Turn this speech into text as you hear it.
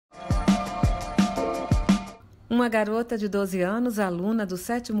Uma garota de 12 anos, aluna do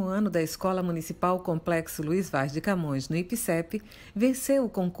 7º ano da Escola Municipal Complexo Luiz de Camões, no Ipsep, venceu o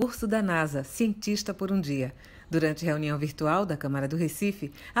concurso da NASA, Cientista por um Dia. Durante reunião virtual da Câmara do Recife,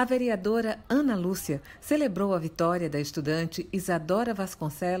 a vereadora Ana Lúcia celebrou a vitória da estudante Isadora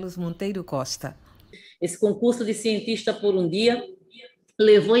Vasconcelos Monteiro Costa. Esse concurso de Cientista por um Dia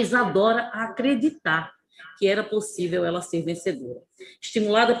levou Isadora a acreditar que era possível ela ser vencedora.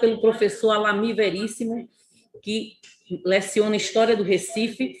 Estimulada pelo professor Alami Veríssimo, que leciona História do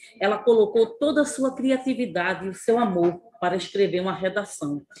Recife, ela colocou toda a sua criatividade e o seu amor para escrever uma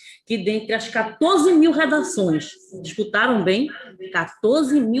redação, que dentre as 14 mil redações, escutaram bem?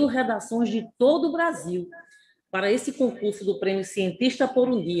 14 mil redações de todo o Brasil, para esse concurso do Prêmio Cientista por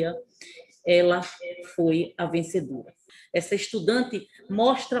um Dia, ela foi a vencedora. Essa estudante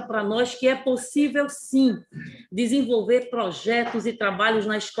mostra para nós que é possível, sim, desenvolver projetos e trabalhos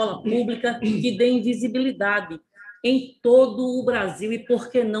na escola pública que deem visibilidade em todo o Brasil e, por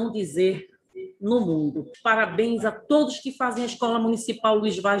que não dizer, no mundo. Parabéns a todos que fazem a Escola Municipal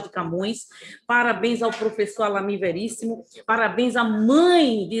Luiz de Camões, parabéns ao professor Alami Veríssimo, parabéns à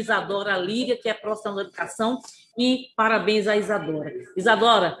mãe de Isadora, Líria, que é próxima da educação, e parabéns a Isadora.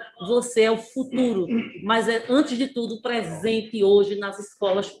 Isadora, você é o futuro, mas é, antes de tudo, presente hoje nas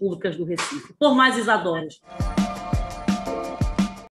escolas públicas do Recife. Por mais Isadoras.